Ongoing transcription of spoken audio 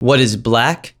What is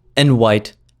black and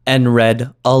white and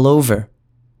red all over?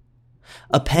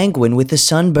 A penguin with a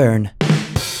sunburn.